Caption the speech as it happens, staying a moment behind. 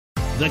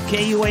The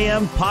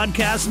KUAM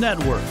Podcast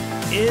Network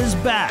is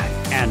back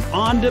and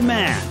on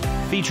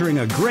demand, featuring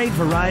a great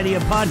variety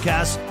of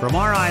podcasts from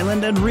our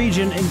island and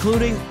region,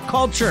 including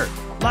culture,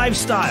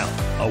 lifestyle,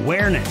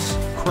 awareness,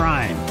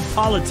 crime,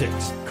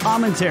 politics,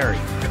 commentary,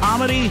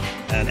 comedy,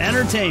 and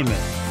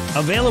entertainment.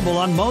 Available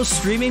on most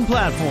streaming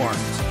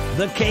platforms.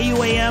 The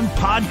KUAM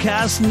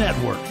Podcast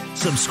Network.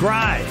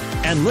 Subscribe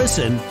and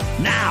listen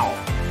now.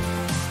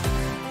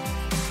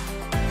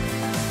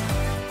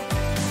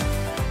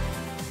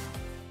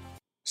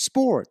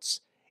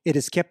 Sports. It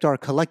has kept our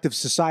collective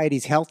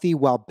societies healthy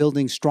while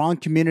building strong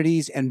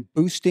communities and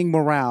boosting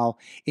morale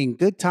in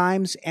good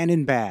times and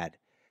in bad.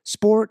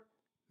 Sport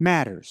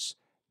matters.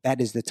 That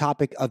is the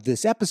topic of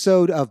this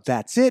episode of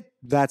That's It,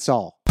 That's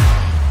All.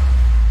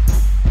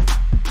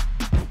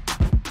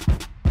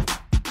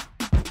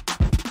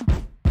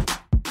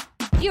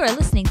 You are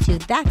listening to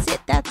That's It,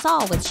 That's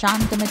All with Sean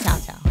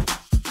Gumatauta.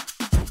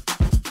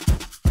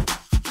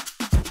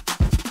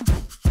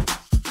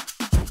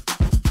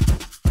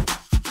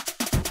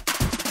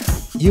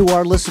 You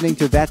are listening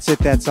to That's It,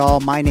 That's All.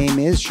 My name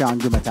is Sean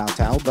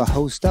Gumatauta, the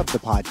host of the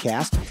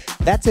podcast.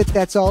 That's It,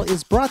 That's All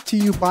is brought to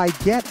you by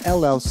Get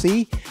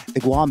LLC. The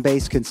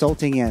Guam-based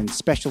consulting and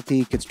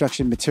specialty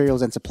construction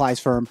materials and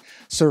supplies firm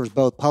serves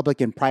both public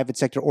and private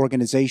sector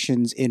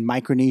organizations in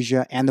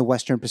Micronesia and the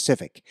Western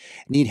Pacific.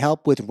 Need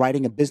help with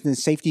writing a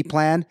business safety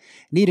plan?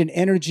 Need an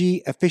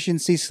energy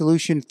efficiency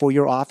solution for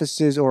your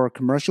offices or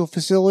commercial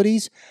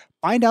facilities?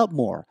 Find out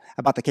more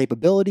about the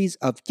capabilities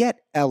of Get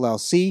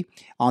LLC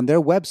on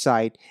their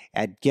website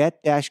at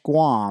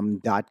get-guam.com.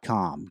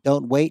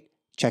 Don't wait,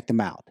 check them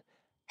out.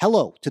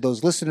 Hello to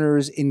those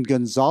listeners in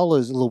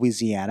Gonzales,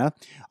 Louisiana.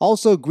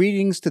 Also,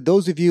 greetings to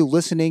those of you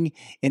listening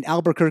in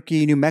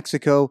Albuquerque, New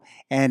Mexico,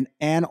 and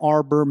Ann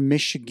Arbor,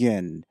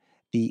 Michigan.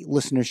 The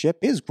listenership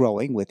is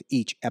growing with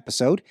each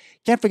episode.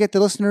 Can't forget the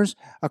listeners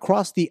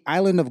across the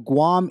island of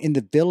Guam in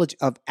the village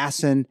of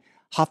Asan.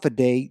 Hafa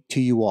Day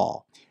to you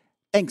all.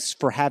 Thanks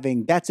for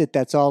having That's It,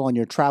 That's All on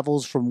your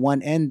travels from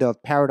one end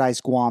of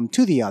Paradise, Guam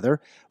to the other.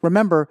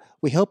 Remember,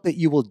 we hope that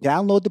you will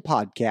download the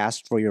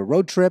podcast for your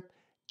road trip,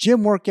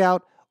 gym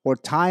workout, or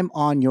time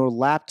on your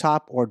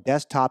laptop or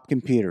desktop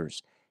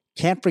computers.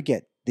 Can't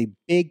forget the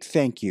big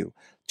thank you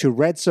to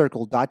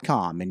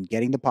redcircle.com and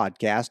getting the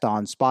podcast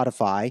on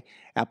Spotify,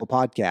 Apple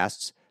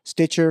Podcasts,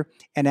 Stitcher,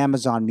 and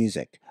Amazon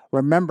Music.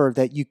 Remember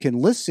that you can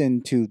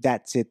listen to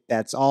That's It,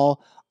 That's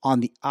All on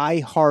the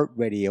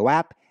iHeartRadio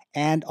app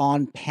and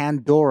on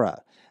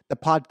Pandora. The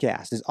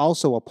podcast is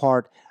also a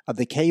part of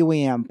the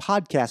KUAM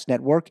Podcast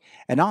Network,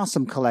 an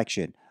awesome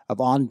collection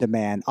of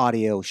on-demand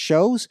audio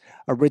shows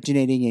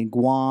originating in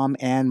Guam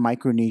and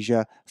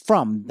Micronesia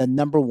from the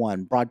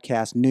 #1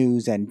 broadcast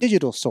news and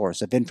digital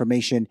source of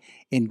information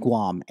in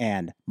Guam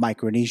and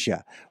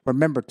Micronesia.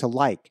 Remember to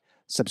like,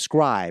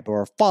 subscribe,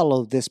 or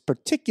follow this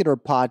particular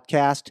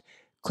podcast.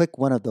 Click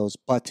one of those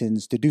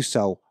buttons to do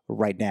so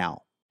right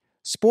now.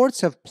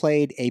 Sports have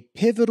played a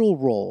pivotal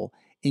role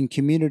in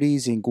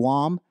communities in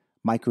Guam,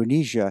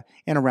 Micronesia,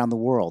 and around the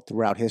world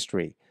throughout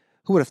history.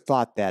 Who would have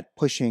thought that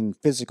pushing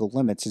physical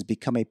limits has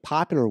become a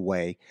popular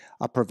way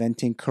of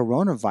preventing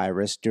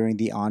coronavirus during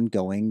the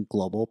ongoing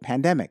global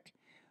pandemic?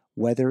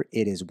 Whether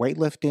it is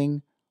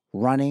weightlifting,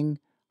 running,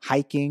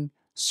 hiking,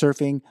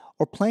 surfing,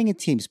 or playing a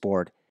team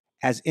sport,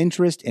 as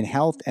interest in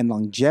health and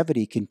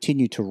longevity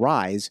continue to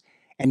rise,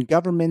 and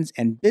governments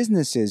and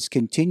businesses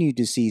continue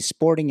to see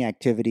sporting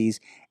activities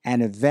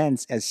and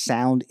events as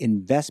sound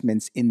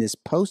investments in this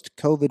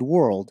post-COVID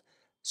world,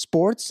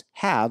 sports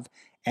have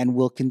and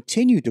will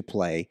continue to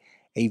play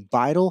a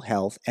vital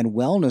health and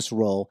wellness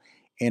role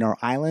in our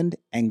island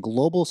and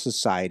global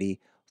society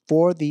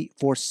for the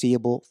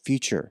foreseeable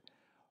future.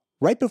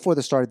 Right before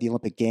the start of the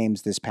Olympic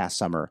Games this past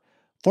summer,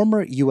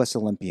 former U.S.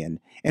 Olympian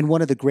and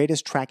one of the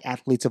greatest track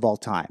athletes of all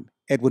time,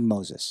 Edwin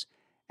Moses,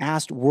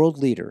 asked world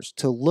leaders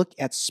to look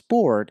at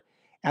sport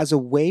as a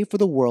way for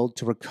the world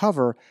to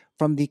recover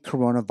from the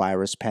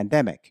coronavirus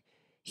pandemic.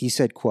 He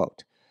said,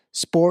 quote,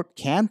 "Sport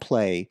can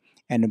play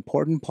an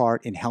important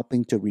part in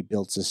helping to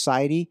rebuild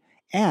society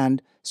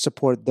and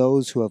support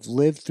those who have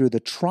lived through the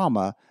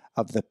trauma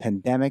of the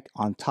pandemic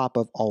on top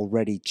of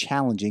already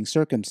challenging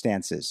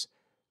circumstances."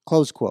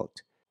 Close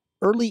quote.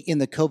 Early in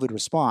the COVID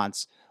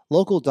response,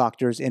 local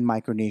doctors in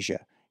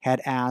Micronesia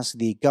had asked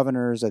the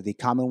governors of the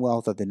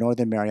Commonwealth of the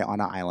Northern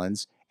Mariana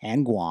Islands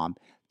and Guam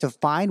to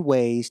find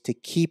ways to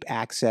keep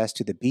access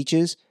to the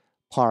beaches,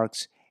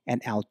 parks,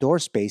 and outdoor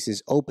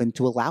spaces open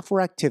to allow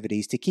for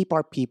activities to keep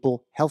our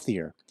people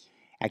healthier.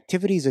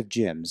 Activities of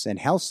gyms and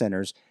health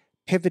centers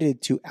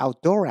pivoted to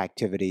outdoor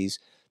activities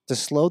to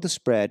slow the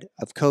spread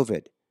of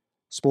COVID.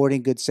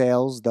 Sporting goods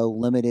sales, though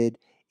limited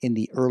in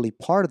the early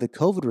part of the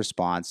COVID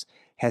response,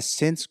 has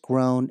since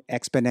grown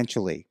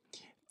exponentially.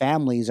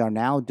 Families are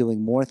now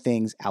doing more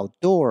things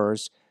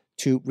outdoors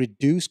to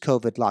reduce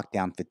COVID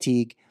lockdown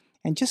fatigue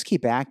and just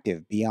keep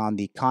active beyond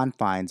the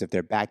confines of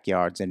their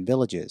backyards and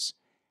villages.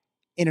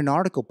 In an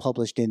article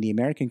published in the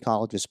American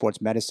College of Sports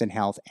Medicine,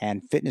 Health,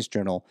 and Fitness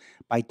Journal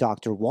by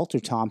Dr. Walter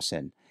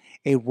Thompson,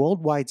 a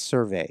worldwide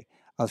survey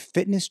of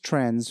fitness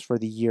trends for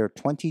the year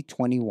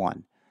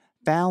 2021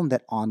 found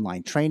that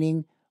online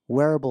training,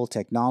 wearable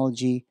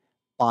technology,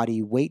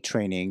 body weight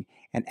training,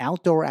 and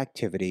outdoor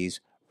activities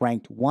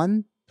ranked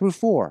 1 through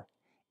 4.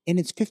 In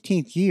its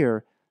 15th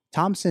year,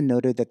 Thompson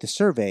noted that the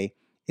survey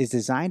is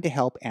designed to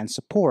help and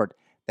support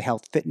the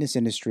health fitness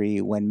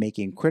industry when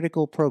making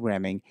critical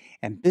programming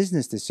and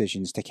business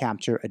decisions to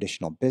capture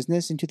additional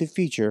business into the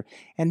future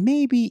and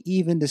maybe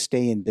even to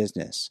stay in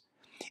business.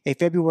 A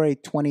February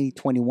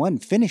 2021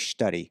 Finnish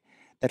study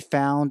that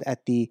found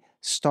at the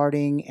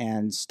starting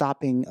and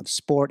stopping of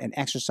sport and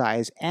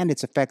exercise and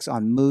its effects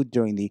on mood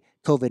during the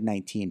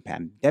COVID-19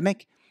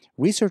 pandemic,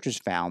 researchers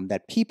found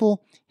that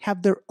people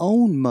have their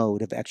own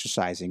mode of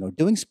exercising or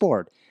doing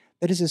sport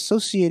that is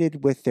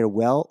associated with their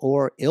well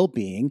or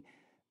ill-being,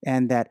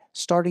 and that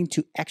starting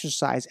to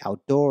exercise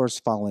outdoors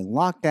following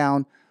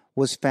lockdown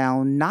was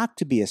found not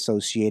to be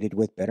associated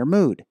with better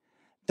mood.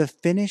 The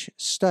Finnish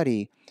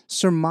study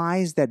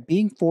surmised that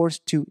being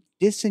forced to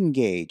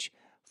disengage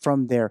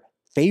from their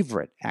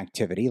favorite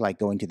activity, like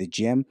going to the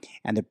gym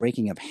and the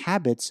breaking of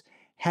habits,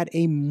 had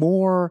a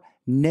more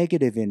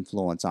negative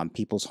influence on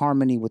people's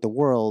harmony with the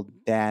world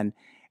than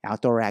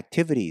outdoor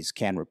activities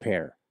can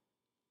repair.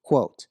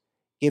 Quote,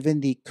 given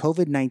the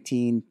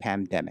COVID-19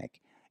 pandemic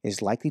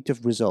is likely to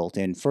result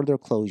in further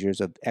closures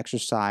of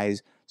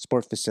exercise,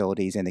 sport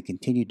facilities, and the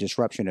continued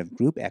disruption of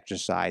group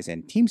exercise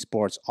and team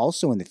sports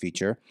also in the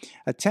future,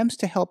 attempts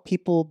to help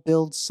people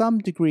build some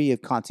degree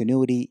of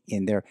continuity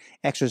in their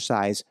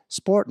exercise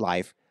sport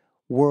life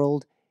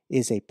world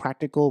is a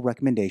practical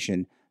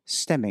recommendation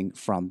stemming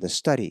from the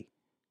study.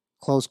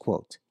 Close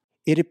quote.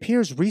 It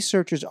appears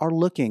researchers are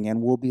looking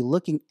and will be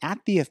looking at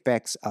the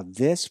effects of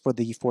this for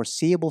the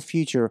foreseeable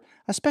future,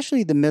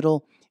 especially the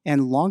middle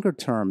and longer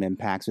term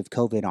impacts of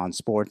COVID on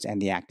sports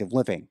and the active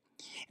living.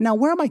 Now,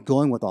 where am I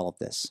going with all of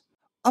this?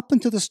 Up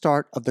until the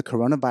start of the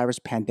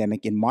coronavirus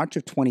pandemic in March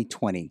of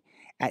 2020,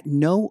 at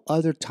no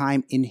other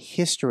time in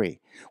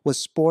history was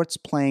sports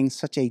playing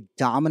such a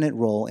dominant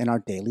role in our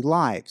daily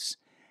lives.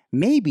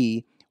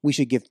 Maybe we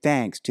should give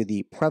thanks to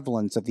the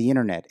prevalence of the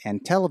internet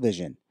and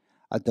television.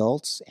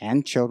 Adults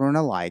and children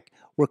alike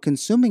were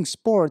consuming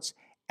sports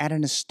at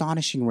an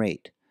astonishing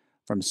rate,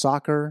 from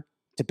soccer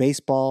to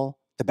baseball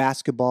to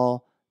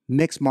basketball,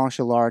 mixed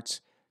martial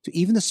arts, to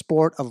even the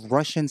sport of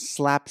Russian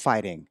slap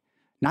fighting.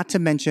 Not to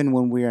mention,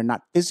 when we are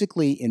not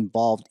physically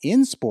involved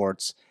in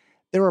sports,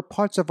 there are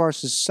parts of our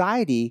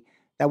society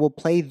that will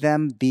play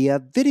them via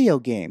video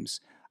games.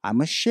 I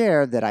must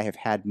share that I have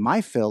had my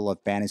fill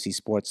of fantasy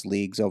sports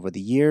leagues over the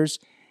years,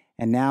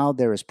 and now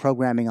there is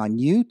programming on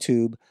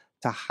YouTube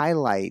to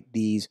highlight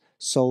these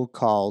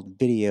so-called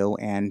video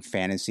and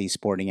fantasy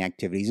sporting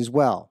activities as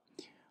well.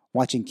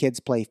 Watching kids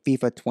play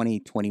FIFA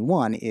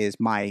 2021 is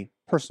my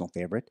personal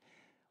favorite.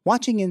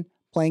 Watching and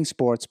playing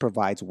sports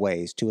provides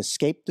ways to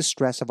escape the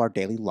stress of our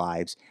daily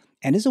lives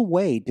and is a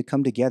way to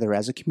come together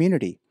as a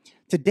community.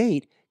 To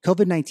date,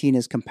 COVID-19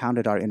 has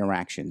compounded our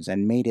interactions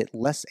and made it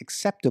less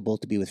acceptable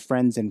to be with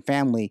friends and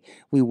family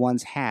we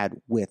once had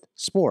with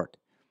sport.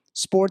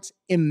 Sports'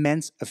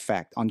 immense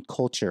effect on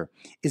culture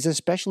is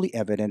especially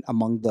evident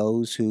among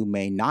those who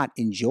may not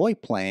enjoy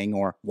playing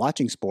or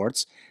watching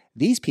sports.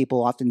 These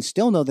people often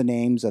still know the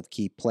names of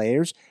key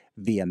players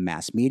via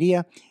mass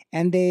media,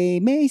 and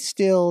they may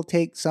still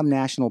take some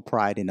national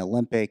pride in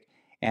Olympic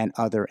and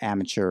other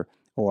amateur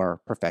or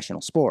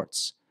professional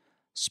sports.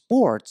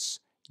 Sports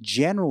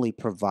generally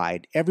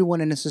provide everyone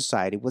in a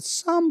society with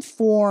some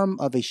form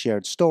of a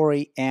shared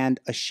story and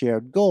a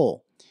shared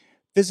goal.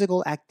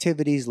 Physical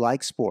activities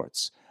like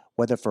sports,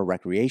 whether for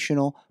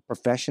recreational,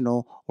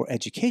 professional, or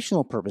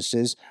educational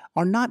purposes,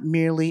 are not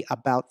merely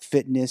about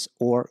fitness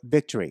or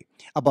victory.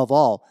 Above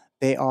all,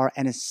 they are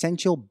an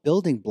essential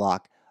building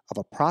block of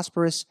a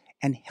prosperous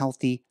and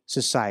healthy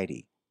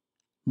society.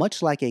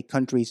 Much like a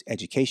country's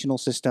educational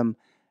system,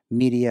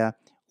 media,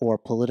 or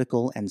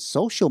political and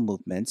social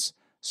movements,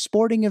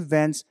 sporting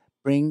events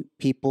bring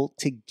people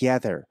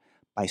together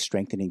by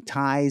strengthening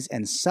ties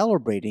and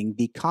celebrating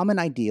the common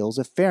ideals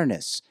of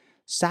fairness,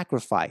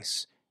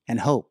 sacrifice,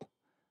 and hope.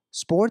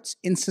 Sports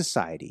in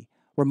society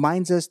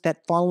reminds us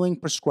that following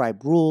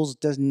prescribed rules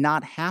does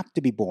not have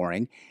to be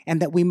boring,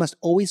 and that we must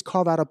always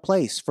carve out a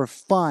place for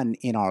fun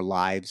in our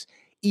lives,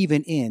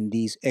 even in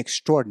these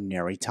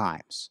extraordinary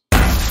times.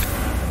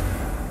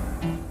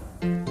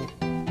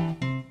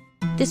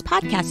 This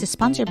podcast is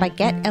sponsored by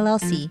Get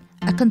LLC,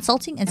 a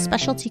consulting and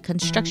specialty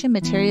construction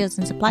materials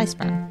and supplies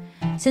firm.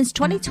 Since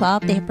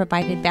 2012, they have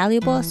provided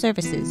valuable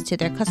services to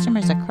their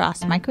customers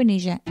across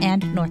Micronesia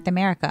and North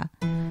America.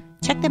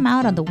 Check them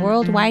out on the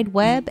World Wide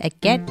Web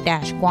at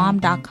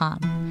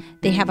get-guam.com.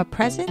 They have a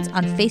presence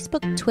on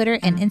Facebook, Twitter,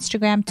 and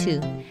Instagram too.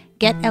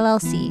 Get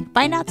LLC.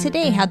 Find out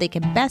today how they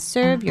can best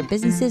serve your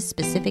business's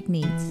specific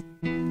needs.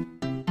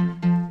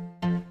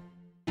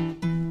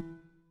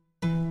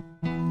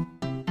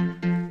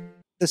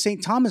 The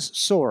St. Thomas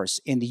source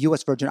in the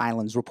U.S. Virgin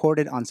Islands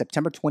reported on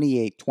September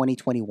 28,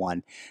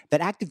 2021, that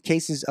active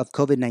cases of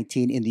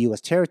COVID-19 in the U.S.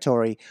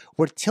 territory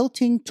were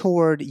tilting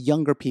toward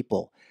younger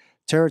people.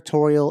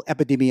 Territorial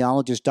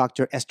epidemiologist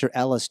Dr. Esther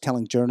Ellis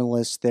telling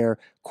journalists there,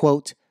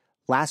 quote,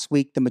 "Last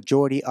week, the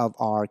majority of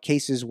our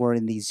cases were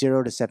in the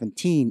 0 to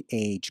 17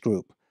 age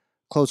group,"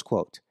 close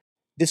quote.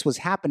 This was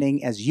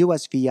happening as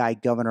USVI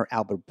Governor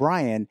Albert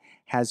Bryan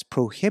has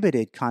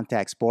prohibited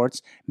contact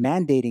sports,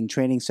 mandating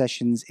training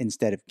sessions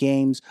instead of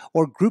games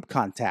or group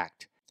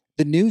contact.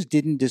 The news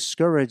didn't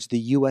discourage the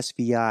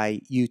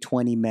USVI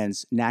U20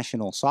 men's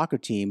national soccer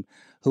team,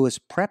 who is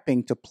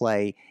prepping to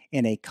play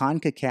in a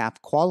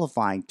CONCACAF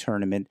qualifying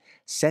tournament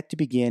set to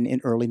begin in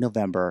early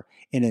November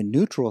in a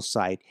neutral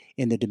site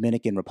in the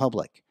Dominican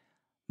Republic.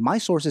 My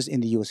sources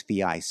in the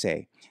USVI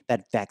say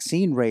that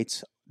vaccine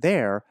rates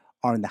there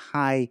are in the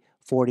high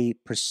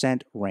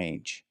 40%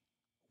 range.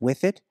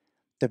 With it,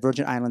 the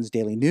Virgin Islands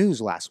Daily News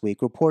last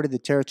week reported the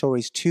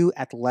territory's two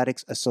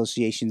athletics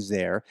associations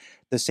there,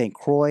 the St.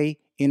 Croix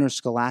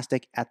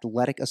Interscholastic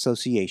Athletic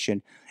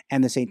Association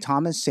and the St.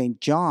 Thomas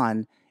St.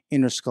 John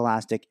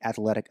Interscholastic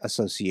Athletic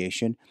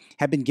Association,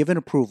 have been given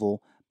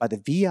approval by the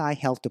VI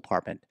Health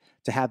Department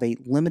to have a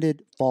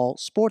limited fall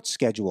sports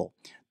schedule.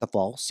 The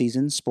fall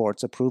season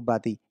sports approved by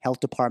the Health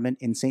Department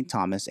in St.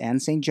 Thomas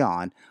and St.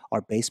 John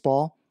are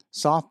baseball,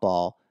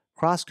 softball,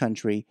 cross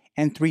country,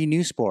 and 3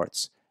 new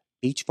sports: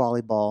 beach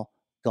volleyball,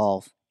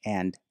 golf,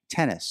 and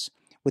tennis,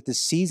 with the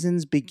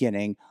seasons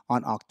beginning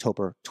on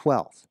October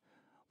 12th.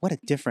 What a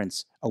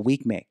difference a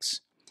week makes.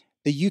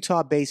 The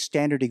Utah-based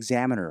Standard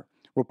Examiner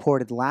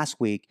reported last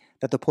week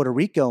that the Puerto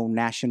Rico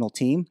national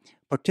team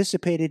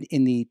participated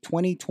in the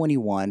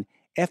 2021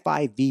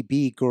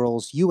 FIVB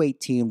Girls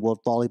U18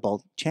 World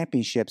Volleyball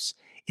Championships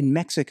in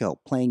Mexico,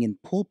 playing in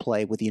pool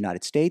play with the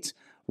United States,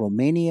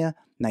 Romania,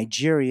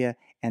 Nigeria,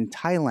 and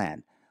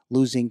Thailand,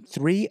 losing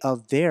 3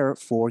 of their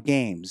 4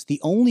 games. The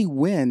only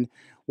win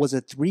was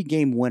a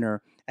 3-game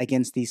winner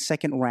against the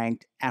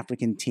second-ranked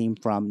African team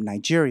from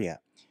Nigeria.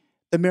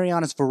 The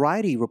Marianas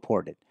Variety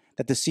reported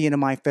that the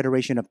CNMI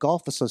Federation of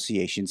Golf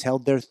Associations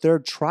held their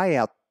 3rd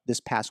tryout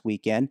this past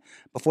weekend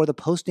before the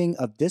posting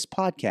of this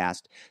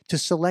podcast to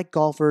select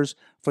golfers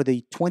for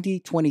the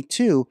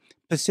 2022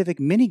 Pacific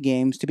Mini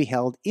Games to be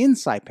held in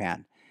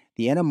Saipan.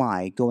 The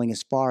NMI going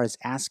as far as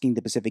asking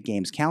the Pacific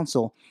Games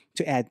Council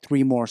to add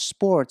 3 more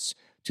sports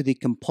to the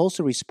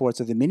compulsory sports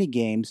of the mini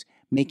games,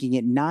 making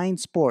it 9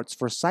 sports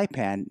for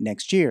Saipan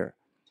next year.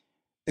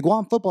 The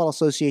Guam Football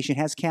Association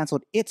has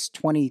canceled its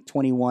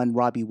 2021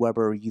 Robbie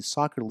Weber Youth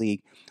Soccer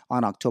League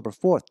on October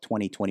 4th,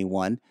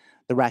 2021.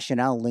 The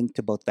rationale linked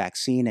to both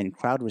vaccine and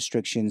crowd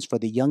restrictions for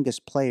the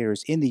youngest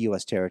players in the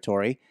U.S.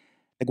 territory.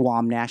 The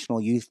Guam National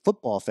Youth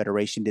Football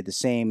Federation did the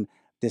same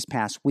this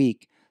past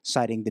week,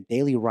 citing the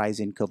daily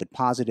rise in COVID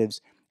positives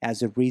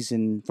as a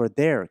reason for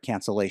their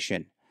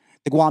cancellation.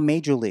 The Guam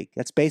Major League,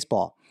 that's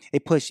baseball,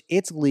 it pushed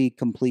its league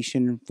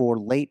completion for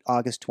late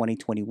August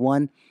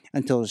 2021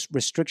 until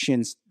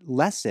restrictions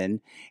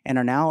lessen, and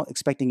are now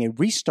expecting a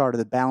restart of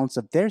the balance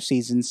of their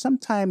season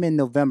sometime in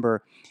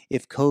November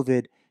if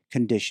COVID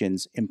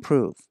conditions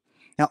improve.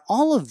 Now,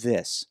 all of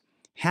this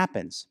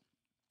happens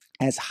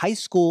as high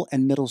school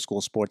and middle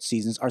school sports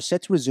seasons are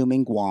set to resume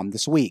in Guam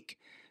this week.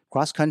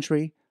 Cross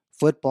country,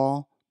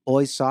 football,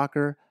 boys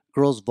soccer,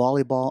 girls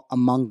volleyball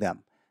among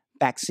them.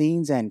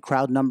 Vaccines and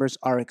crowd numbers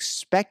are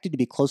expected to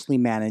be closely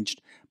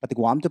managed by the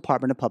Guam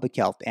Department of Public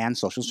Health and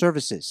Social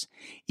Services.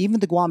 Even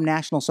the Guam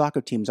national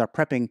soccer teams are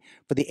prepping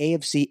for the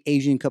AFC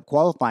Asian Cup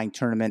qualifying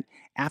tournament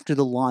after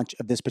the launch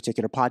of this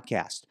particular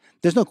podcast.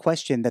 There's no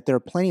question that there are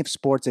plenty of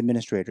sports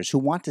administrators who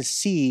want to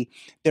see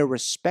their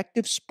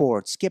respective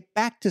sports get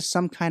back to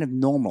some kind of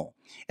normal,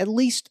 at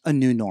least a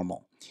new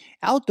normal.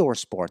 Outdoor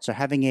sports are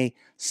having a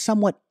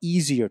somewhat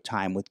easier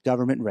time with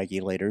government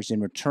regulators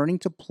in returning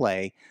to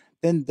play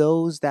than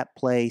those that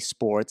play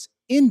sports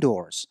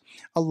indoors.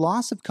 A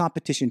loss of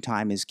competition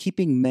time is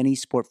keeping many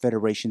sport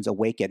federations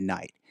awake at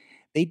night.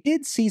 They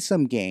did see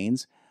some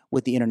gains,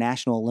 with the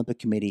International Olympic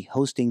Committee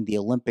hosting the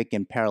Olympic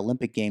and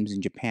Paralympic Games in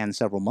Japan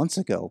several months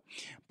ago,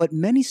 but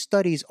many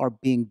studies are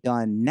being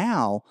done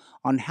now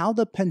on how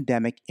the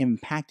pandemic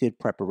impacted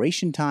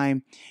preparation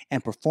time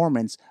and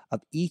performance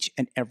of each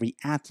and every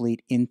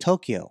athlete in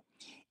Tokyo.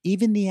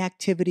 Even the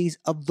activities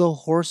of the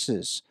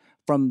horses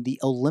from the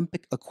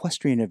Olympic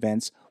equestrian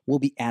events will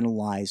be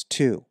analyzed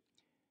too.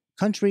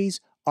 Countries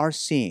are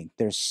seeing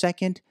their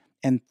 2nd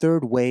and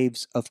 3rd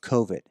waves of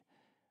COVID.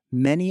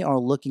 Many are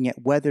looking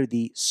at whether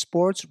the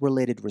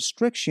sports-related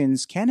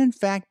restrictions can in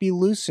fact be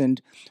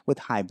loosened with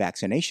high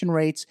vaccination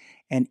rates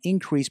and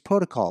increased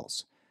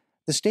protocols.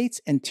 The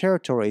states and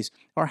territories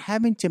are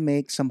having to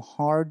make some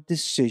hard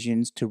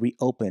decisions to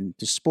reopen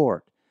to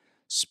sport.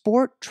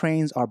 Sport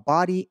trains our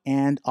body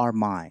and our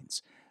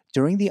minds.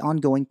 During the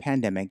ongoing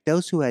pandemic,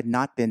 those who had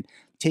not been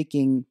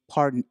taking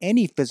part in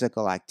any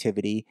physical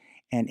activity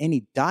and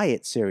any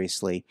diet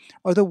seriously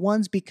are the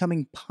ones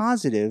becoming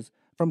positive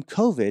from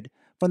COVID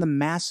from the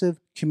massive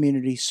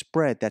community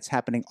spread that's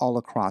happening all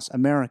across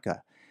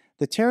America.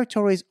 The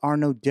territories are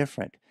no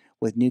different,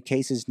 with new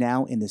cases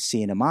now in the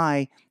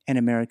CNMI and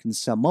American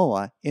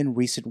Samoa in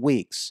recent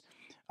weeks.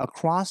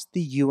 Across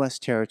the U.S.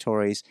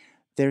 territories,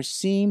 there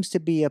seems to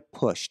be a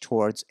push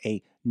towards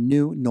a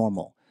new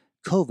normal.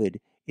 COVID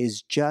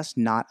is just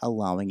not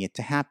allowing it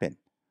to happen.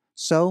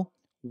 So,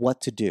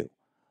 what to do?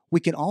 We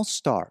can all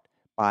start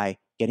by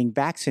getting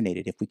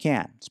vaccinated if we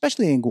can,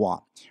 especially in Guam.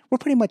 We're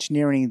pretty much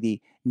nearing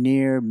the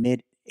near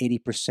mid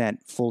 80%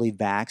 fully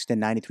vaxxed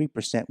and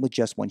 93% with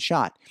just one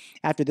shot.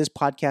 After this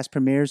podcast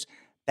premieres,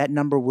 that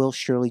number will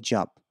surely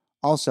jump.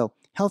 Also,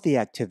 healthy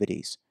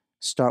activities.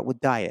 Start with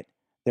diet.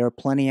 There are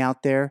plenty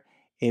out there.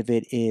 If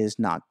it is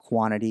not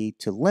quantity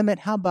to limit,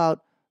 how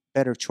about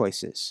better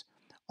choices?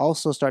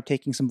 Also, start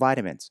taking some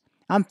vitamins.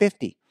 I'm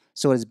 50,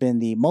 so it has been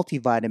the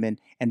multivitamin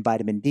and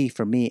vitamin D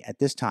for me at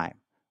this time.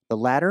 The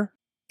latter,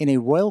 in a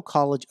Royal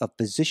College of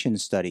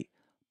Physicians study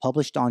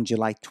published on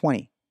July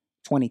 20,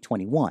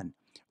 2021,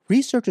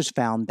 researchers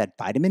found that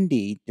vitamin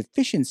D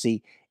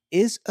deficiency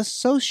is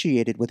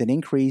associated with an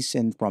increase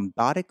in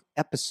thrombotic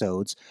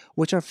episodes,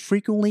 which are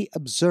frequently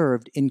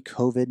observed in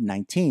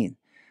COVID-19.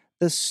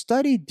 The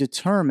study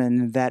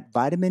determined that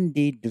vitamin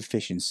D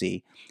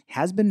deficiency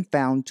has been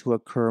found to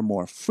occur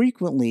more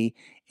frequently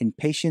in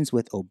patients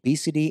with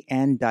obesity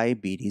and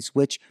diabetes,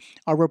 which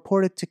are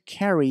reported to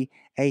carry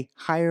a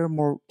higher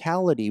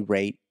mortality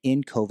rate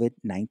in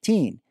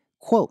COVID-19.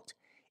 Quote,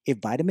 if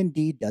vitamin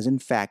D does in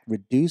fact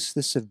reduce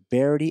the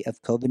severity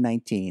of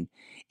COVID-19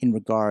 in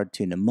regard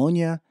to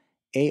pneumonia,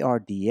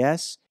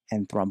 ARDS,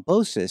 and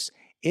thrombosis,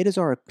 it is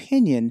our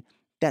opinion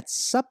that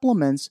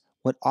supplements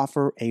would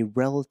offer a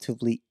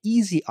relatively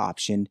easy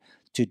option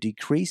to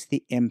decrease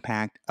the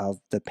impact of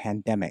the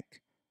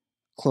pandemic.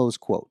 Close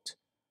quote.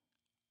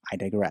 I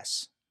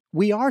digress.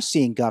 We are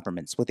seeing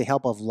governments, with the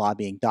help of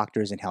lobbying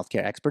doctors and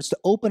healthcare experts, to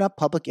open up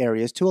public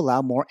areas to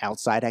allow more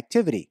outside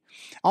activity.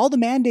 All the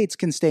mandates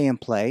can stay in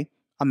play: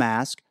 a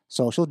mask,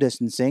 social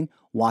distancing,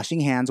 washing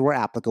hands where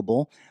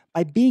applicable.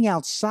 By being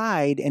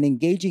outside and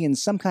engaging in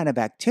some kind of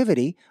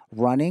activity,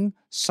 running,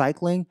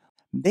 cycling,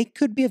 they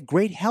could be of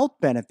great health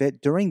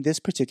benefit during this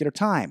particular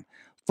time.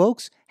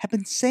 Folks have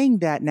been saying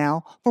that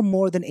now for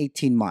more than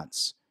 18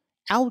 months.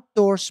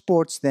 Outdoor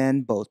sports,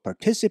 then, both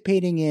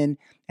participating in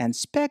and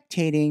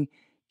spectating,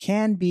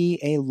 can be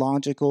a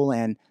logical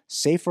and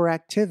safer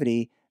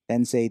activity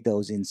than, say,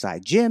 those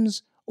inside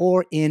gyms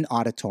or in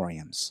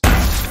auditoriums.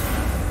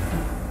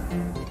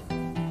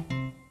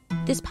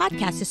 This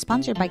podcast is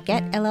sponsored by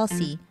Get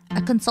LLC,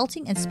 a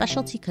consulting and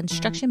specialty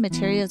construction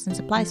materials and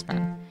supplies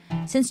firm.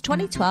 Since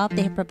 2012,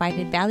 they have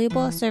provided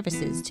valuable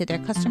services to their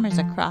customers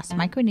across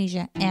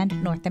Micronesia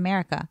and North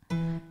America.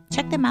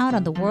 Check them out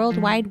on the World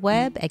Wide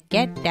Web at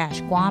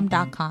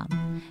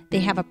get-guam.com. They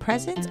have a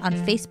presence on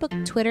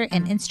Facebook, Twitter,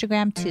 and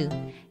Instagram too.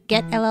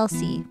 Get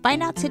LLC.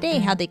 Find out today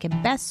how they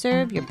can best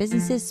serve your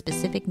business's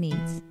specific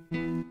needs.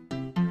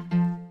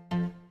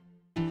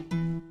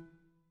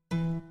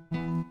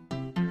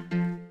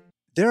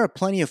 There are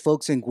plenty of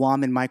folks in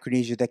Guam and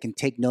Micronesia that can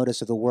take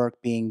notice of the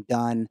work being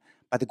done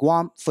by the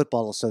Guam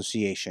Football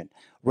Association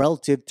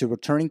relative to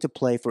returning to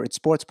play for its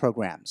sports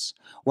programs.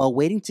 While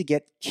waiting to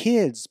get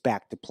kids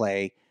back to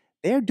play,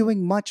 they're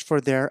doing much for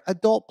their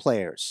adult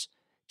players.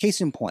 Case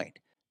in point,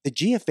 the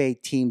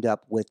GFA teamed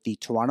up with the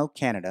Toronto,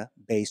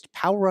 Canada-based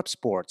Power Up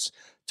Sports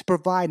to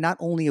provide not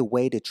only a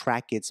way to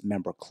track its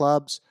member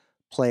clubs,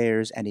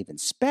 players, and even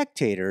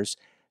spectators.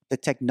 The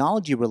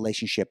technology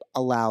relationship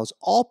allows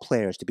all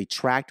players to be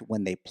tracked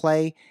when they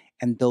play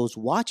and those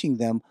watching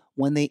them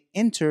when they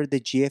enter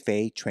the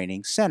GFA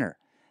training center.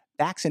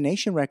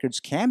 Vaccination records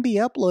can be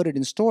uploaded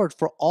and stored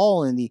for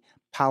all in the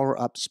Power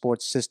Up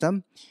Sports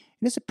system,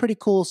 and it's a pretty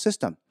cool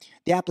system.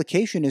 The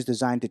application is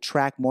designed to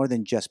track more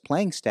than just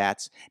playing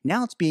stats.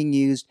 Now it's being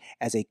used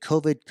as a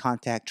COVID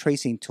contact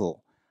tracing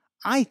tool.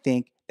 I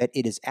think that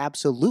it is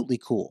absolutely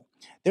cool.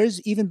 There's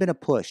even been a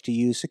push to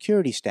use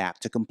security staff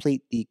to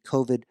complete the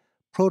COVID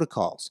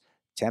protocols,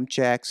 temp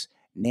checks,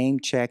 name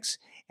checks,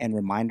 and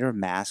reminder of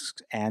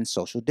masks and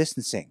social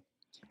distancing.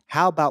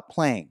 How about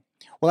playing?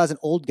 Well, as an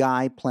old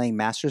guy playing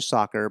Masters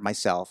Soccer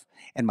myself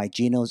and my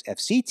Geno's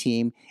FC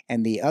team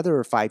and the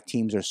other 5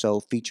 teams or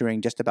so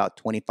featuring just about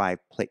 25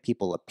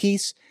 people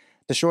apiece,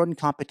 the shortened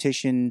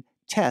competition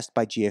test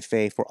by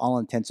GFA for all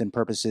intents and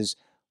purposes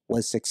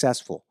was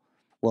successful.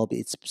 Well,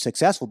 it's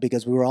successful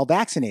because we were all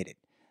vaccinated.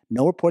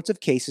 No reports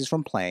of cases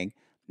from playing,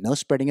 no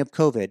spreading of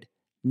COVID,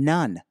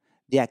 none.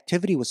 The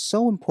activity was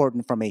so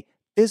important from a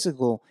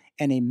physical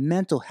and a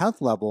mental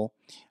health level.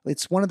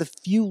 It's one of the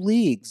few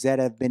leagues that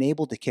have been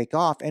able to kick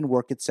off and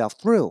work itself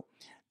through.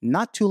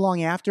 Not too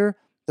long after,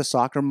 the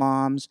soccer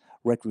moms,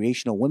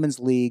 recreational women's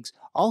leagues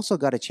also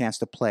got a chance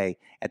to play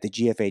at the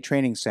GFA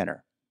training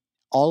center.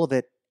 All of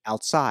it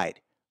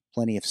outside.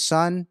 Plenty of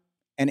sun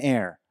and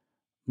air.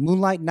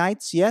 Moonlight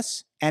nights,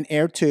 yes, and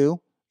air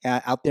too,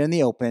 out there in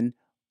the open,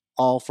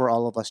 all for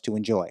all of us to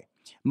enjoy.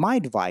 My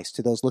advice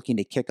to those looking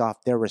to kick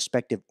off their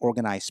respective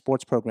organized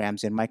sports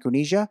programs in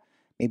Micronesia,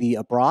 maybe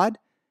abroad,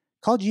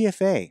 call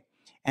GFA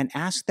and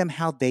ask them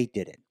how they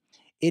did it.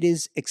 It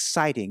is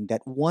exciting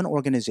that one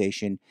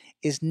organization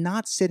is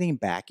not sitting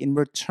back and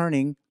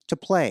returning to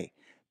play.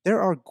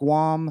 There are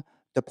Guam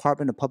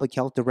Department of Public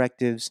Health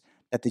directives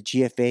that the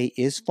GFA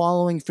is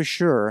following for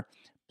sure,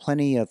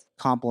 plenty of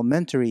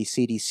complementary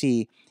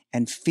CDC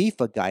and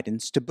FIFA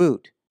guidance to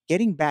boot.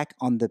 Getting back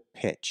on the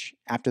pitch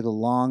after the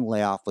long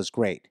layoff was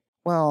great.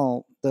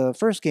 Well, the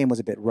first game was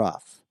a bit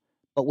rough,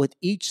 but with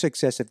each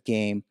successive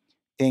game,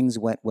 things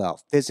went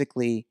well,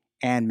 physically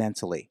and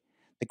mentally.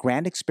 The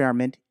grand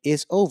experiment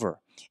is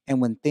over,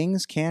 and when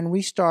things can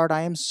restart,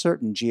 I am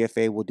certain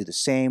GFA will do the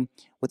same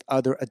with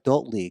other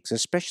adult leagues,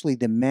 especially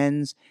the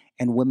men's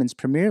and women's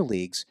Premier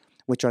Leagues,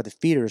 which are the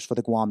feeders for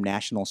the Guam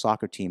national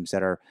soccer teams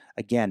that are,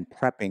 again,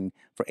 prepping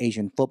for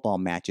Asian football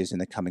matches in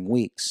the coming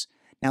weeks.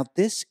 Now,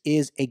 this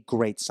is a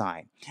great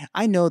sign.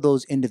 I know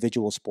those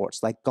individual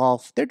sports like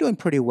golf, they're doing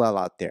pretty well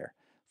out there.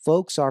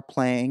 Folks are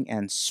playing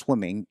and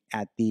swimming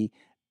at the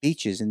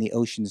beaches in the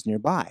oceans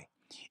nearby.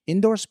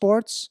 Indoor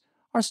sports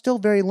are still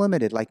very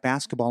limited, like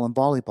basketball and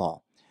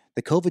volleyball.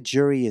 The COVID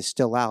jury is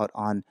still out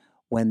on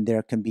when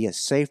there can be a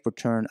safe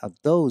return of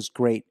those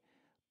great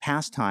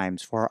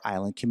pastimes for our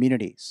island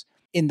communities.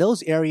 In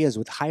those areas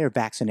with higher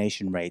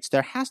vaccination rates,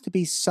 there has to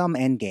be some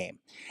endgame.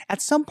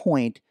 At some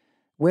point,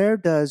 where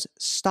does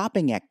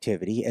stopping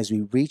activity as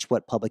we reach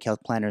what public health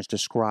planners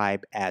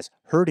describe as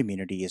herd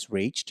immunity is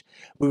reached?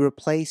 We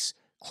replace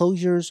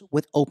closures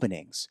with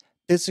openings.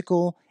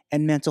 Physical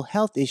and mental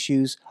health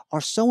issues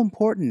are so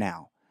important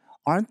now.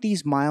 Aren't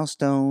these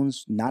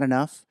milestones not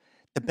enough?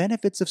 The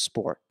benefits of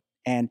sport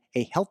and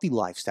a healthy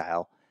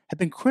lifestyle have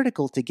been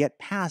critical to get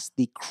past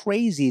the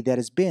crazy that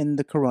has been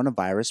the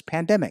coronavirus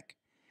pandemic.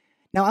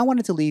 Now, I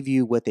wanted to leave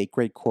you with a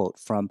great quote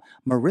from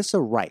Marissa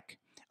Reich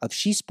of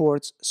She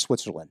Sports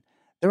Switzerland.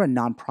 They're a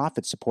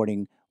nonprofit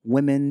supporting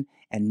women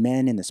and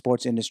men in the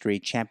sports industry,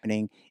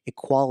 championing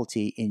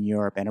equality in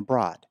Europe and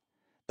abroad.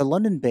 The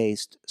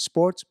London-based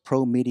Sports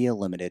Pro Media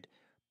Limited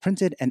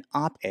printed an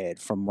op-ed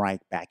from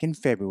Reich back in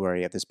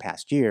February of this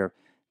past year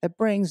that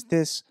brings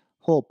this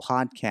whole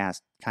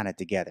podcast kind of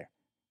together.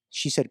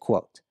 She said,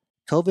 quote,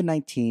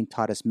 COVID-19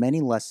 taught us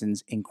many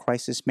lessons in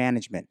crisis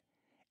management.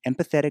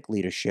 Empathetic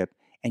leadership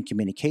and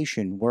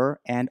communication were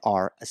and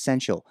are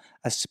essential,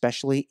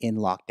 especially in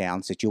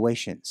lockdown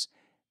situations.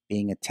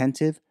 Being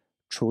attentive,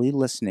 truly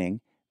listening,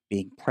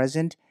 being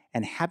present,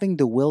 and having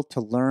the will to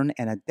learn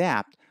and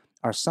adapt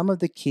are some of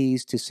the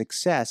keys to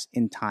success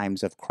in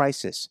times of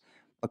crisis.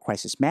 But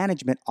crisis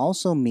management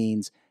also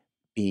means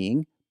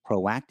being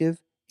proactive,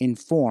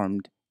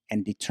 informed,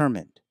 and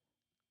determined.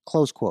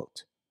 Close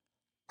quote.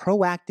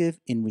 Proactive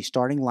in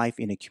restarting life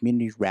in a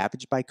community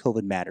ravaged by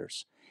COVID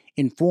matters.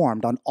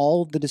 Informed on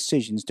all of the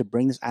decisions to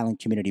bring this island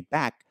community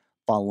back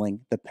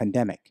following the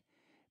pandemic.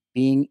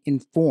 Being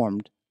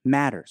informed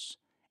matters.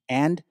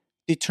 And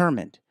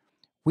determined.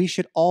 We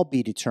should all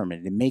be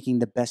determined in making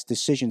the best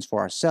decisions for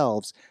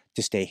ourselves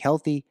to stay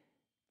healthy,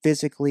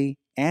 physically,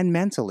 and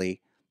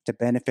mentally to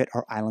benefit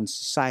our island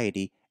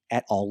society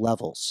at all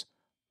levels.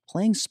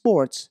 Playing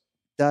sports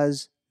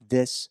does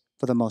this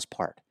for the most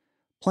part.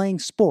 Playing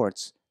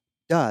sports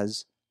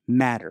does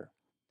matter,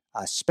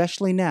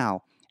 especially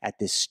now at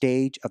this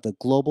stage of the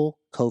global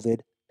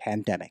COVID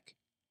pandemic.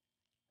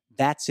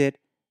 That's it.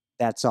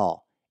 That's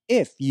all.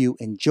 If you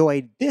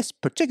enjoyed this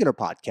particular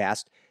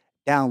podcast,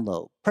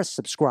 download, press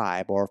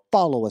subscribe, or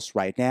follow us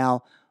right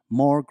now.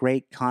 More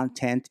great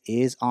content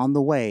is on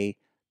the way.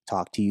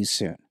 Talk to you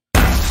soon.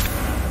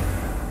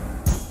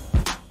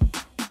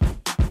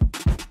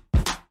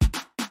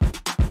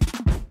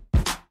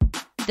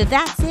 The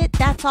That's It,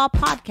 That's All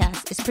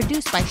podcast is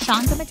produced by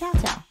Sean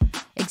Gumatata.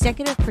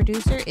 Executive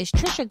producer is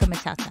Trisha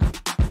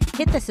Gumatata.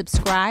 Hit the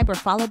subscribe or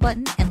follow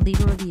button and leave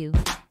a review.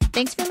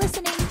 Thanks for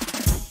listening.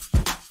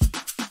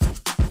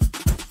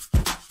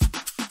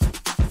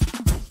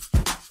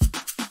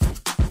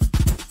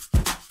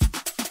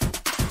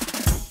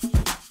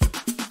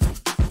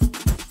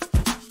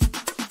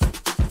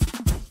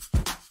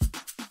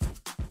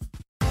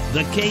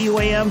 The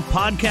KUAM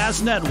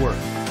Podcast Network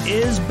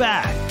is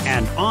back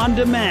and on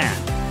demand,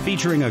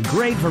 featuring a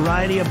great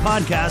variety of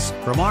podcasts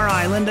from our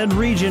island and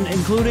region,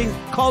 including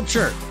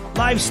culture,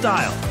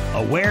 lifestyle,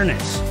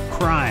 awareness,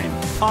 crime,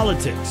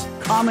 politics,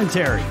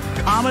 commentary,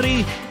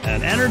 comedy,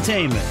 and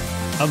entertainment.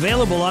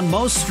 Available on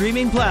most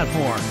streaming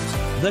platforms.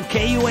 The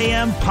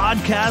KUAM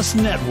Podcast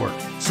Network.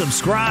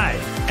 Subscribe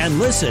and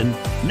listen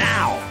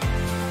now.